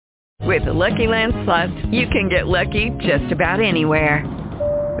With the Lucky Land Slots, you can get lucky just about anywhere.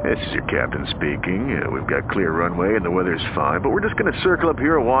 This is your captain speaking. We've got clear runway and the weather's fine, but we're just going to circle up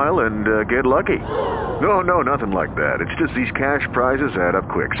here a while and get lucky. No, nothing like that. It's just these cash prizes add up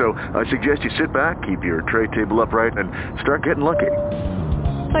quick. So I suggest you sit back, keep your tray table upright, and start getting lucky.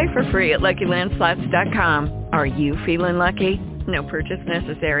 Play for free at LuckyLandSlots.com. Are you feeling lucky? No purchase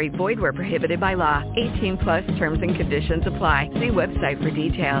necessary. Void where prohibited by law. 18 plus terms and conditions apply. See website for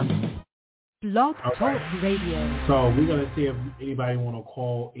details. Blog Talk Radio. So we're going to see if anybody want to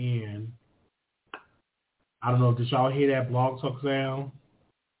call in. I don't know. Did y'all hear that Blog Talk sound?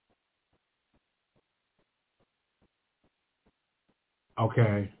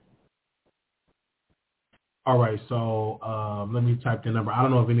 Okay. All right. So let me type the number. I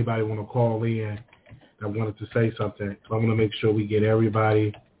don't know if anybody want to call in that wanted to say something. So I'm going to make sure we get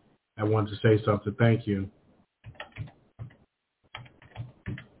everybody that wanted to say something. Thank you.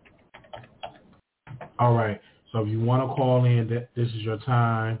 All right. So if you want to call in, this is your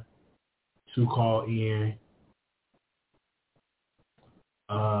time to call in.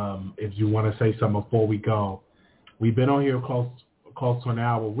 If you want to say something before we go. We've been on here close to an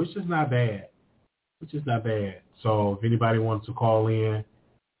hour, which is not bad. So if anybody wants to call in,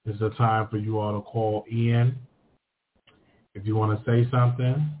 this is the time for you all to call in. If you want to say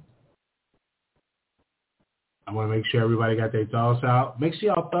something, I want to make sure everybody got their thoughts out. Make sure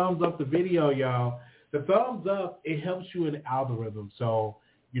y'all thumbs up the video, y'all. The thumbs up, it helps you in the algorithm. So,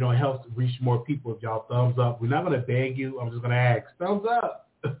 it helps reach more people if y'all thumbs up. We're not going to beg you. I'm just going to ask. Thumbs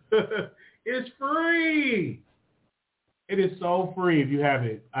up. It's free. It is so free if you have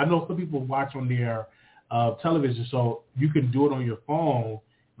it. I know some people watch on their television, so you can do it on your phone.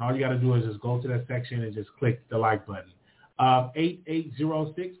 And all you got to do is just go to that section and just click the like button.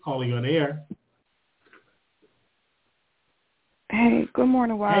 8806, calling you on the air. Hey, good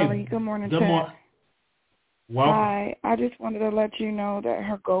morning, Wiley. Hey, good morning, good Chad. morning. Welcome. Hi, I just wanted to let you know that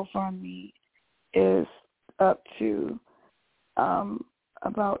her GoFundMe is up to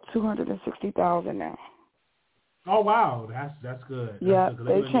about $260,000 now. Oh wow, that's good. Yeah,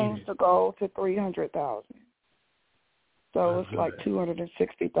 they changed the goal to $300,000. So That's it's like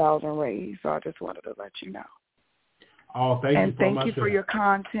 $260,000 raised. So I just wanted to let you know. Oh, thank you so much. And thank you for your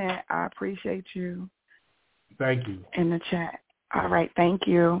content. I appreciate you. Thank you. In the chat. All right, thank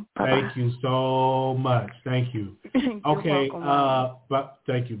you. Bye-bye. Thank you so much. Thank you. Okay, but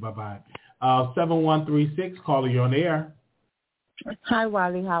thank you. Bye-bye. 7136, caller, you on the air. Hi,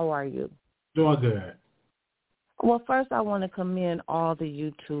 Wiley. How are you? Doing good. Well, first, I want to commend all the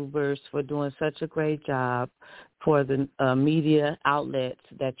YouTubers for doing such a great job for the media outlets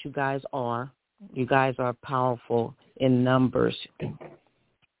that you guys are. You guys are powerful in numbers.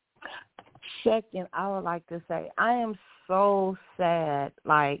 Second, I would like to say I am so sad.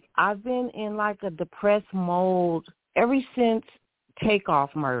 Like, I've been in like a depressed mode ever since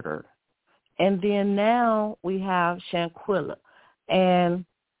Takeoff murder. And then now we have Shanquilla. And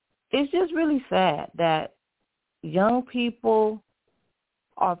it's just really sad that young people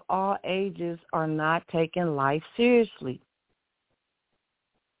of all ages are not taking life seriously.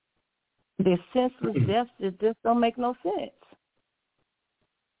 The senseless deaths just don't make no sense.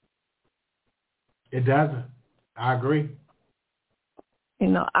 It doesn't. I agree.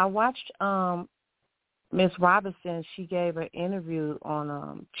 I watched Miss Robinson. She gave an interview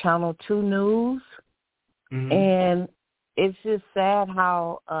on Channel 2 News, and it's just sad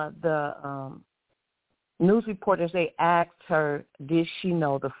how the news reporters, they asked her, did she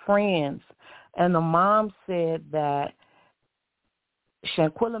know the friends? And the mom said that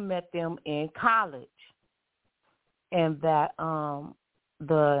Shanquilla met them in college, and that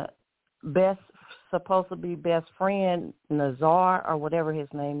the supposed to be best friend, Nazar, or whatever his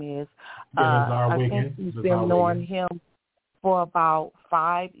name is, I think she's been knowing him for about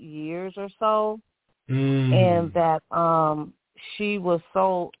 5 years or so, and that she was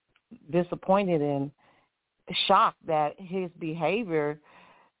so disappointed and shocked that his behavior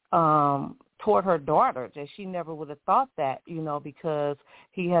toward her daughter, that she never would have thought that, because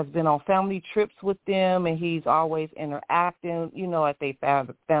he has been on family trips with them and he's always interacting, at their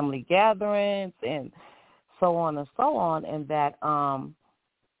family gatherings and so on and so on. And that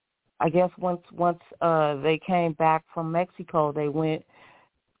I guess once they came back from Mexico,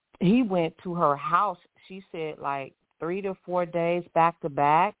 he went to her house, she said, like 3 to 4 days back to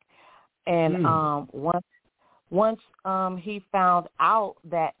back. And once he found out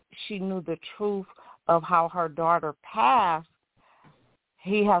that she knew the truth of how her daughter passed,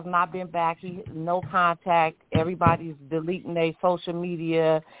 he has not been back. No contact. Everybody's deleting their social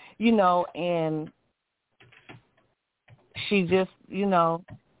media, and she just,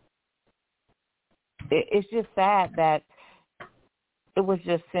 it's just sad that it was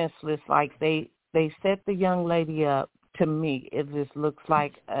just senseless. Like they set the young lady up. To me, it just looks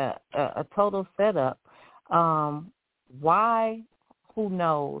like a total setup. Why? Who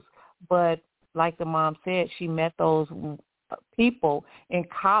knows? But like the mom said, she met those people in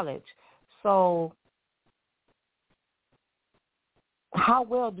college. So how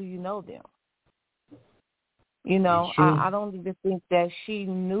well do you know them? You know, I don't even think that she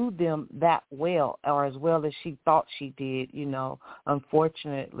knew them that well or as well as she thought she did. You know,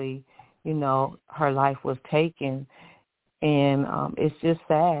 unfortunately, you know, her life was taken. And it's just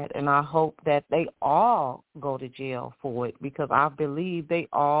sad, and I hope that they all go to jail for it because I believe they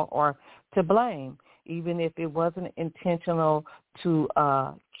all are to blame. Even if it wasn't intentional to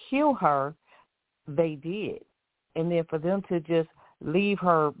kill her, they did. And then for them to just leave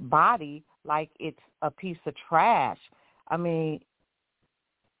her body like it's a piece of trash, I mean,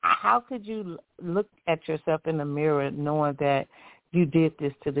 how could you look at yourself in the mirror knowing that you did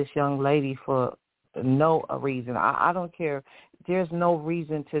this to this young lady for no reason? I don't care. There's no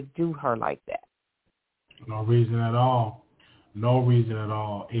reason to do her like that. No reason at all. No reason at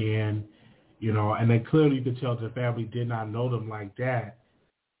all. And, you know, and they clearly could tell the family did not know them like that.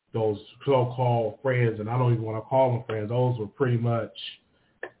 Those so-called friends, and I don't even want to call them friends, those were pretty much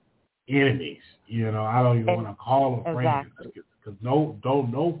enemies. You know, I don't even want to call them friends. Because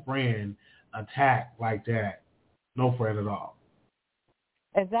no friend attack like that. No friend at all.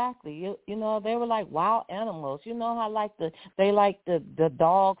 Exactly. You know, they were like wild animals. You know how they like the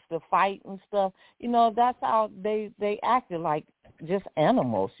dogs to fight and stuff. You know, that's how they acted, like just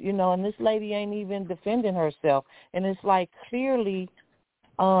animals. You know, and this lady ain't even defending herself. And it's like clearly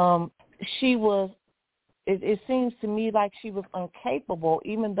she was, it seems to me like she was incapable,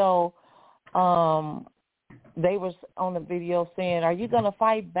 even though they was on the video saying, are you going to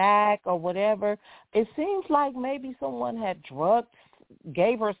fight back or whatever? It seems like maybe someone had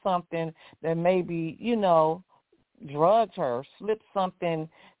gave her something that maybe, you know, drugged her, slipped something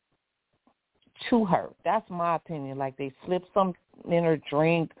to her. That's my opinion. Like they slipped something in her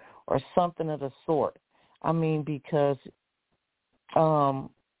drink or something of the sort. I mean, because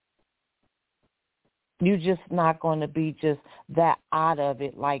you're just not going to be just that out of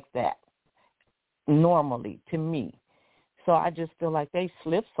it like that normally, to me. So I just feel like they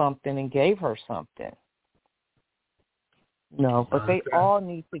slipped something and gave her something. No, but they all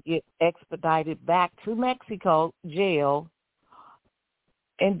need to get expedited back to Mexico jail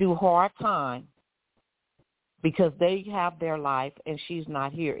and do hard time because they have their life and she's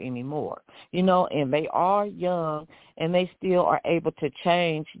not here anymore. You know, and they are young and they still are able to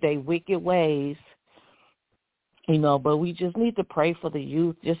change their wicked ways. You know, but we just need to pray for the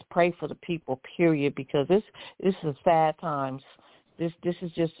youth. Just pray for the people, period, because this is sad times. This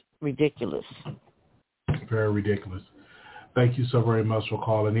is just ridiculous. Very ridiculous. Thank you so very much for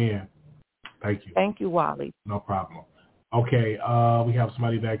calling in. Thank you. Thank you, Wally. No problem. Okay, we have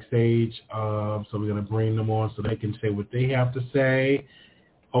somebody backstage, so we're going to bring them on so they can say what they have to say.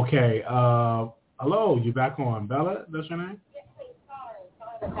 Okay, hello, you back on. Bella, that's your name? Yes, please.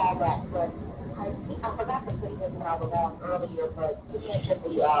 Sorry to call back, but I forgot to say this when I was on earlier, but you mentioned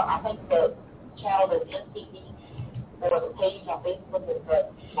I think the channel is NCD, or the page on Facebook is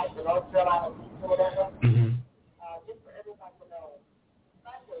like the North Carolina Beach or whatever. Mm-hmm. Just for everyone to know,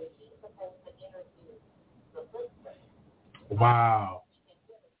 Sunday she's supposed to interview the sister. Wow.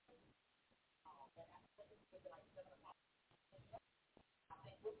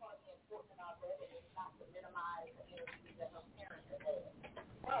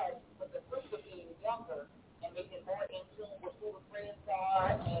 But with the sister being younger and making more in tune with who the friends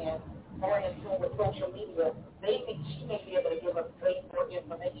are and more in tune with social media, she may be able to give us way more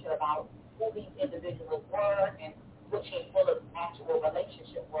information about who these individuals were and which Philip's actual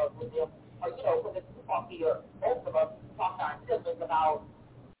relationship was with them. Or, you know, because we talk here, most of us talk to our siblings about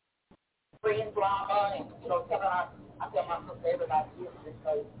friend drama and, you know, I tell my sister everybody hears this,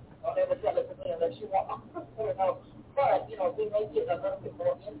 so don't ever tell it to me unless you want my sister to know. But, you know, we may get a little bit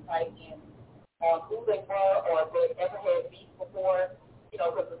more insight in who they were or if they ever had beef before, you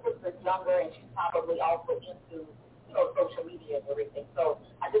know, because the sister's younger and she's probably also into, you know, social media and everything. So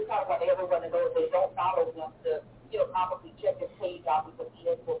I just kind of want everyone to know if they don't follow them to, you know, probably check his page out because he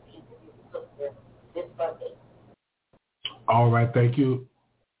is supposed to interview the sister this Sunday. All right, thank you.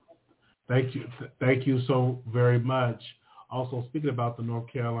 Thank you so very much. Also, speaking about the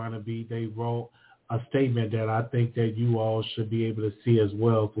North Carolina Beat, they wrote a statement that I think that you all should be able to see as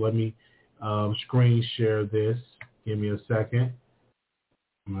well. So let me screen share this. Give me a second.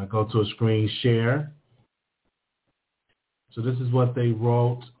 I'm going to go to a screen share. So this is what they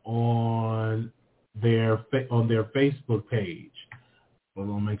wrote on on their Facebook page.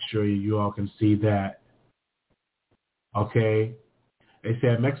 We'll make sure you all can see that. Okay. They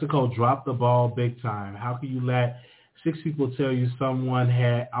said Mexico dropped the ball big time. How can you let 6 people tell you someone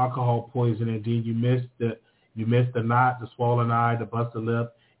had alcohol poisoning? Then you missed the knot, the swollen eye, the busted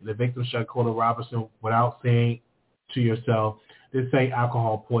lip, and the victim shot Cola Robertson without saying to yourself, this ain't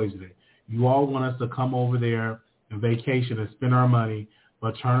alcohol poisoning. You all want us to come over there and vacation and spend our money,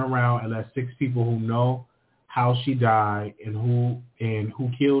 but turn around and let 6 people who know how she died and who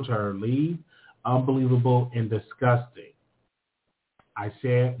killed her leave? Unbelievable and disgusting. I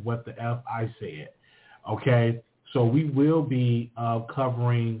said what the F I said. Okay, so we will be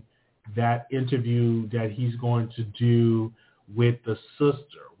covering that interview that he's going to do with the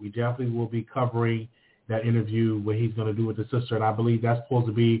sister. We definitely will be covering that interview what he's going to do with the sister, and I believe that's supposed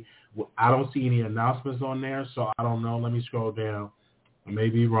to be, I don't see any announcements on there, so I don't know. Let me scroll down. I may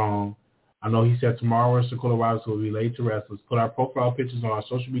be wrong. I know he said tomorrow Sequoia Robinson will be laid to rest. Let's put our profile pictures on our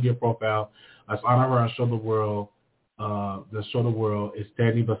social media profile. Let's honor her and show the world is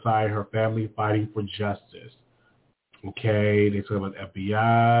standing beside her family fighting for justice. Okay, they talk about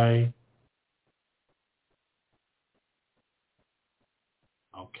FBI.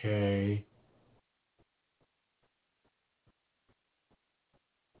 Okay.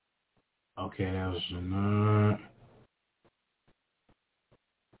 Okay, that was Jeanette.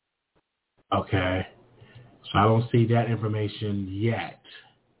 Okay. So I don't see that information yet.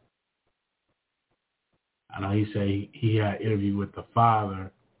 I know he said he had an interview with the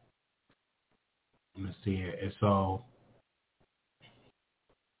father. Let me see it. And so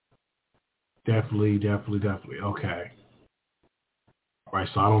definitely. Okay. All right,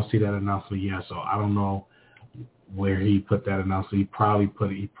 so I don't see that announcement yet. So I don't know where he put that announcement. He probably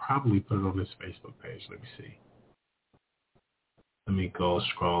put it on his Facebook page. Let me see. Let me go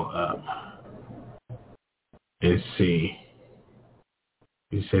scroll up and see.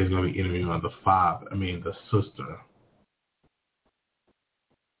 He says he's going to be interviewing the sister.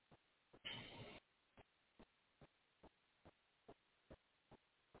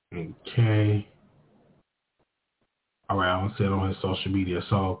 Okay. All right, I don't see it on his social media.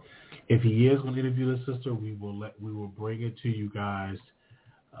 So if he is going to interview the sister, we will bring it to you guys.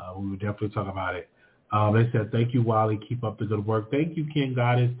 We will definitely talk about it. They said, thank you, Wally. Keep up the good work. Thank you, King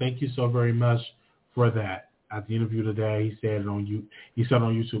Goddess. Thank you so very much for that. At the interview today, he said it on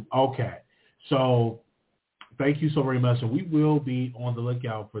YouTube. Okay. So thank you so very much. And we will be on the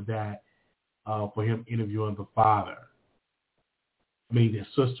lookout for that, for him interviewing the father. The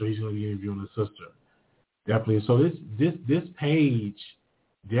sister. He's going to be interviewing the sister. Definitely. So this page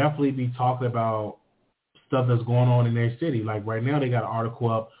definitely be talking about stuff that's going on in their city. Like right now they got an article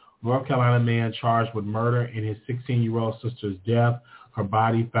up, North Carolina man charged with murder in his 16-year-old sister's death. Her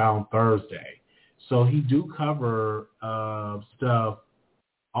body found Thursday. So he do cover stuff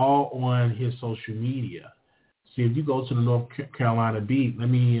all on his social media. See, if you go to the North Carolina beat, let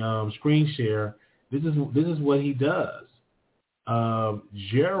me screen share. This is what he does.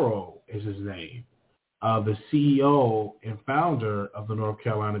 Gerald is his name. The CEO and founder of the North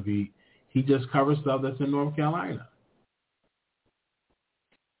Carolina beat. He just covers stuff that's in North Carolina.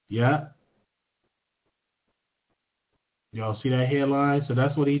 Yeah. Y'all see that headline? So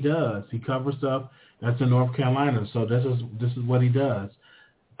that's what he does. He covers stuff that's in North Carolina. So this is what he does.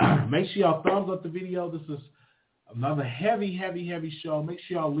 Make sure y'all thumbs up the video. This is another heavy show. Make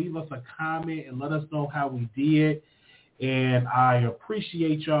sure y'all leave us a comment and let us know how we did. And I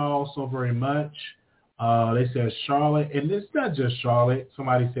appreciate y'all so very much. They said Charlotte, and it's not just Charlotte.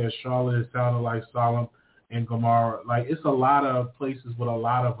 Somebody said Charlotte. It sounded like Sodom and Gomorrah. Like, it's a lot of places with a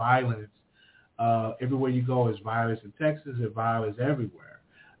lot of violence. Everywhere you go is violence in Texas. There's violence everywhere.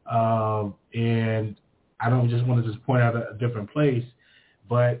 And I don't just want to just point out a different place,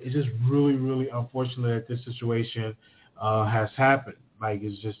 but it's just really, really unfortunate that this situation has happened. Like,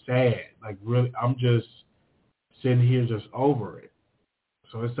 it's just sad. Like, really, I'm just sitting here just over it.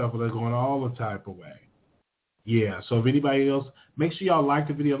 So it's stuff that's going all the type of way. Yeah, so if anybody else, make sure y'all like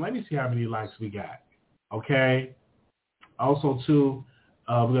the video. Let me see how many likes we got. Okay? Also, too,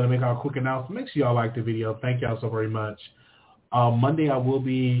 we're going to make our quick announcement. Make sure y'all like the video. Thank y'all so very much. Monday, I will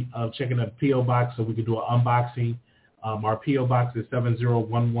be checking the P.O. Box so we can do an unboxing. Our P.O. Box is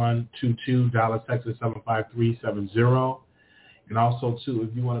 701122, Dallas, Texas, 75370. And also, too,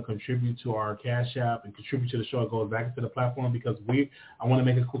 if you want to contribute to our Cash App and contribute to the show, it goes back into the platform because I want to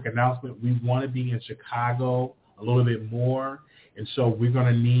make a quick announcement. We want to be in Chicago a little bit more. And so we're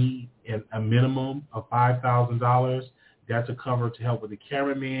going to need a minimum of $5,000. That's to help with the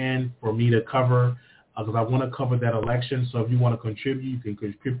cameraman, for me to cover because I want to cover that election. So if you want to contribute, you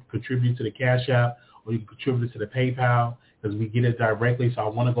can contribute to the Cash App, or you can contribute to the PayPal, because we get it directly. So I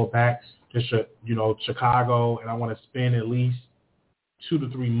want to go back to Chicago, and I want to spend at least 2 to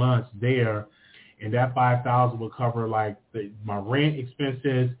 3 months there, and that $5,000 will cover like my rent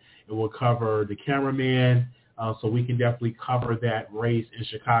expenses. It will cover the cameraman, so we can definitely cover that race in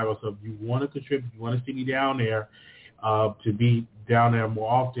Chicago. So if you want to contribute, you want to see me down there, to be down there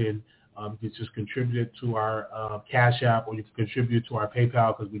more often, you can just contribute to our Cash App, or you can contribute to our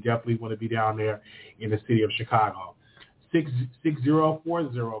PayPal, because we definitely want to be down there in the city of Chicago.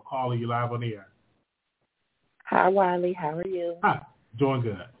 66040, caller, you live on the air. Hi, Wiley. How are you? Hi, doing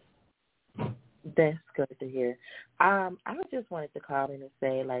good. That's good to hear. I just wanted to call in and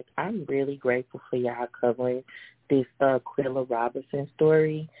say, like, I'm really grateful for y'all covering this Quilla Robinson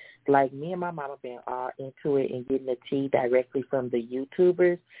story. Like, me and my mama been all into it and getting the tea directly from the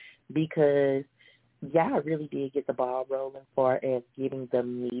YouTubers, because y'all really did get the ball rolling far as getting the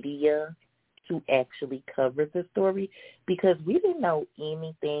media to actually cover the story, because we didn't know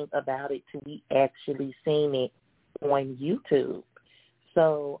anything about it till we actually seen it on YouTube.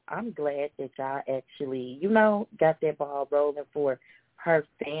 So I'm glad that y'all actually, got that ball rolling for her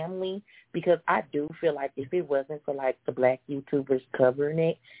family, because I do feel like if it wasn't for, like, the black YouTubers covering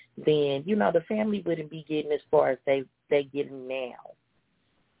it, then, the family wouldn't be getting as far as they getting now.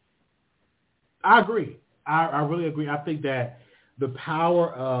 I agree. I really agree. I think that the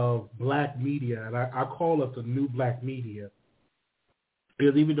power of black media, and I call it the new black media,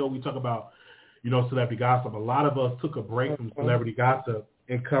 is even though we talk about, celebrity gossip, a lot of us took a break from celebrity gossip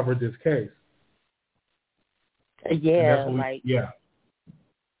and covered this case. Yeah,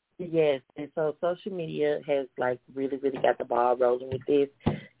 Yes, and so social media has, like, really, really got the ball rolling with this.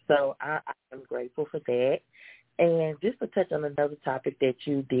 So I'm grateful for that. And just to touch on another topic that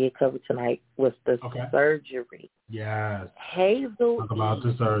you did cover tonight was the surgery. Yes. Talk about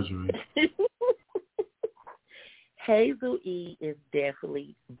the surgery. Hazel E. is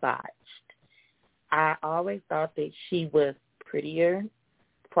definitely botched. I always thought that she was prettier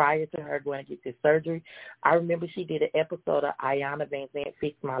prior to her going to get this surgery. I remember she did an episode of Ayanna Van Zandt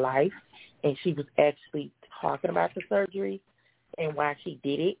Fix My Life, and she was actually talking about the surgery and why she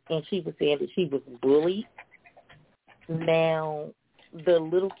did it, and she was saying that she was bullied. Now, the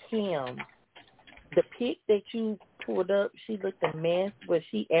little Kim, the pic that you pulled up, she looked a mess, but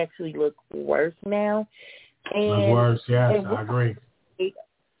she actually looked worse now. And worse, yes, I agree.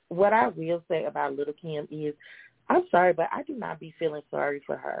 What I will say about little Kim is, I'm sorry, but I do not be feeling sorry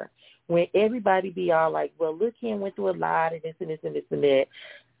for her. When everybody be all like, well, little Kim went through a lot and this and this and this and that.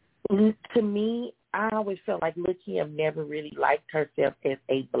 To me, I always felt like little Kim never really liked herself as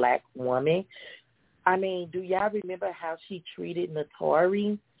a black woman. I mean, do y'all remember how she treated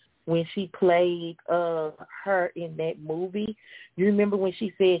Notori when she played her in that movie? You remember when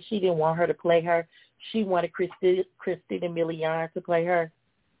she said she didn't want her to play her? She wanted Christina Milian to play her.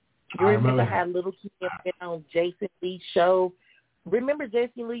 You remember how little Kim went on Jason Lee's show? Remember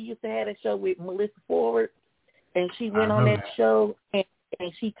Jason Lee used to have a show with Melissa Ford? And she went on that show and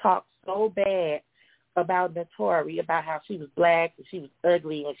she talked so bad about Notori, about how she was black and she was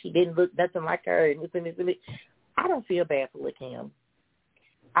ugly and she didn't look nothing like her and this and this and this. I don't feel bad for Lil' Kim.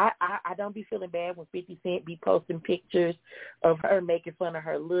 I don't be feeling bad when 50 Cent be posting pictures of her making fun of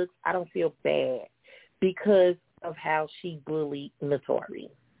her looks. I don't feel bad because of how she bullied Notori.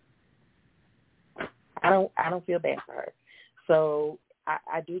 I don't feel bad for her. So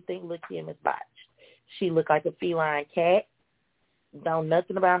I do think Lil' Kim is botched. She looked like a feline cat. Don't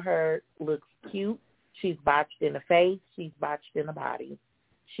nothing about her looks cute. She's botched in the face. She's botched in the body.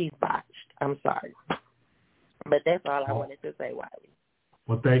 She's botched. I'm sorry. But that's all I wanted to say, Wiley.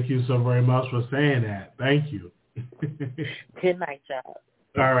 Well, thank you so very much for saying that. Thank you. Good night, y'all.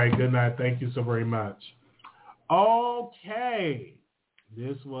 All right, good night. Thank you so very much. Okay.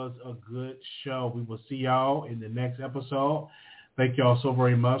 This was a good show. We will see y'all in the next episode. Thank y'all so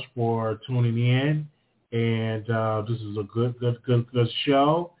very much for tuning in. And this is a good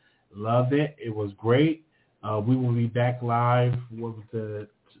show. Loved it. It was great. We will be back live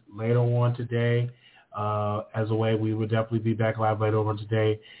later on today. As a way, we will definitely be back live later on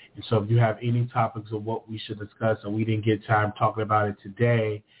today. And so if you have any topics of what we should discuss and we didn't get time talking about it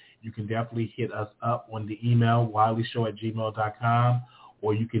today, you can definitely hit us up on the email, wileyshow@gmail.com,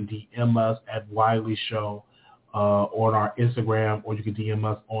 or you can DM us at wileyshow on our Instagram, or you can DM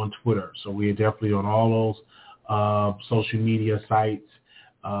us on Twitter. So we are definitely on all those social media sites.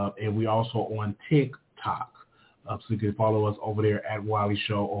 And we also on TikTok. So you can follow us over there at Wiley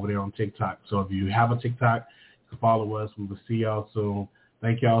Show over there on TikTok. So if you have a TikTok, you can follow us. We will see y'all soon.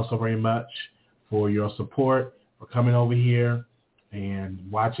 Thank y'all so very much for your support, for coming over here and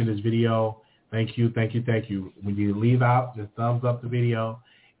watching this video. Thank you. When you leave out, just thumbs up the video,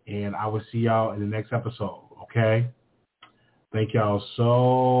 and I will see y'all in the next episode, okay? Thank y'all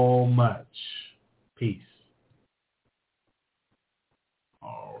so much. Peace.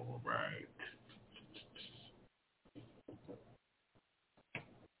 All right.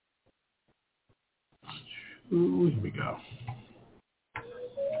 Ooh, here we go.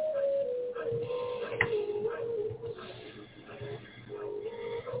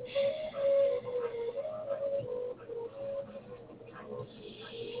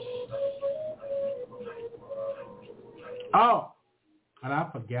 Oh, and I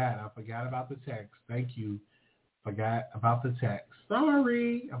forgot about the text. Thank you. Forgot about the text.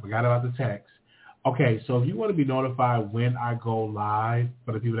 Sorry, I forgot about the text. Okay, so if you want to be notified when I go live,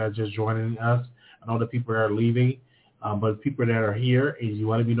 for the people that are just joining us, I know the people that are leaving, but the people that are here and you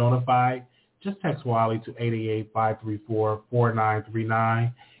want to be notified, just text Wiley to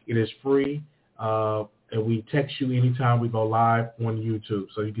 888-534-4939. It is free, and we text you anytime we go live on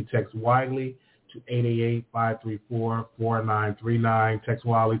YouTube. So you can text Wiley to 888-534-4939. Text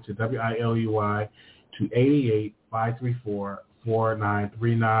Wiley to WILEY to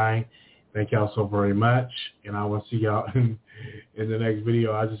 888-534-4939. Thank y'all so very much, and I will see y'all in the next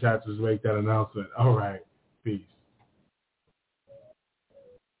video. I just have to make that announcement. All right, peace.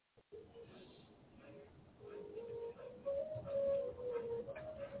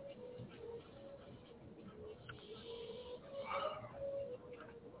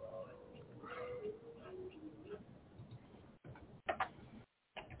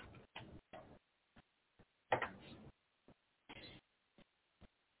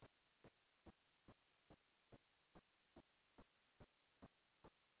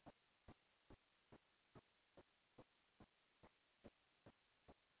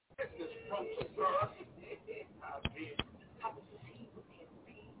 All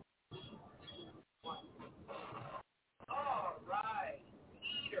right,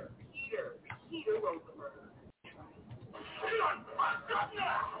 Peter Rosenberg.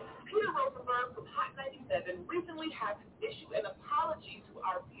 Peter Rosenberg from Hot 97 recently had to issue an apology to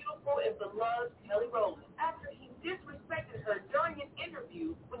our beautiful and beloved Kelly Rowland after he disrespected her during an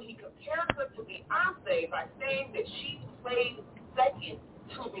interview when he compared her to Beyonce by saying that she played second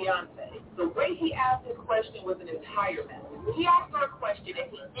to Beyonce. The way he asked his question was an entire mess. He asked her a question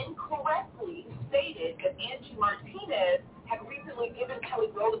and he incorrectly stated that Angie Martinez had recently given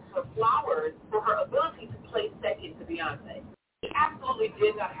Kelly Rowland her flowers for her ability to play second to Beyonce. It absolutely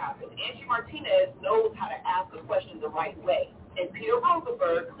did not happen. Angie Martinez knows how to ask a question the right way, and Peter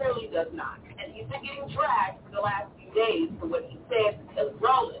Rosenberg clearly does not. And he's been getting dragged for the last few days for what he said to Kelly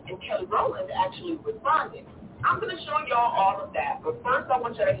Rowland, and Kelly Rowland actually responded. I'm going to show y'all all of that, but first I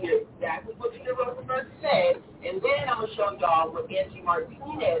want y'all to hear exactly what Peter Rosenberg said, and then I'm going to show y'all what Angie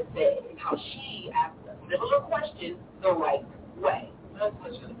Martinez said and how she asked a similar question the right way. That's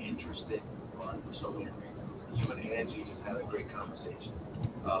such an interesting one for so many reasons. You and Angie just had a great conversation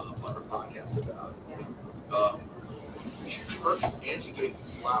on her podcast about it. First, Angie gave you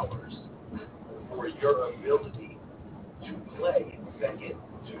flowers for your ability to play second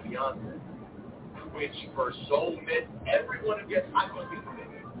to Beyonce, which for so many, everyone who gets, I don't think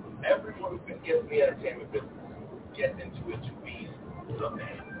everyone who gets in the entertainment business gets into it to be the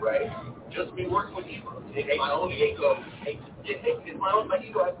man, right? Just me working with ego. It's my own ego. It's my own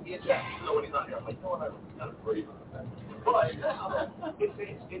ego has to be adjusted. You know, when he's not here, I'm like, no, I'm kind of worried about that. But it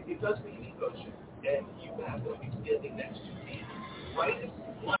does make an ego shift. And you have to be standing next to me, right?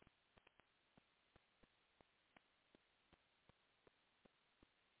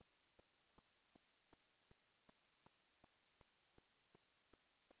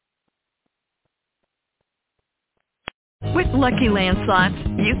 With Lucky Land Slots,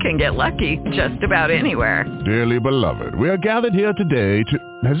 you can get lucky just about anywhere. Dearly beloved, we are gathered here today to...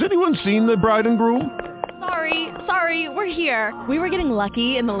 Has anyone seen the bride and groom? Sorry, we're here. We were getting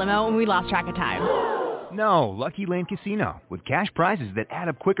lucky in the limo and we lost track of time. No, Lucky Land Casino, with cash prizes that add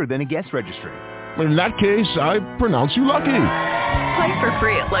up quicker than a guest registry. In that case, I pronounce you lucky. Play for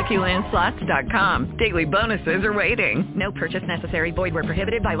free at LuckyLandSlots.com. Daily bonuses are waiting. No purchase necessary. Void where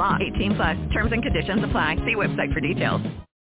prohibited by law. 18+. Terms and conditions apply. See website for details.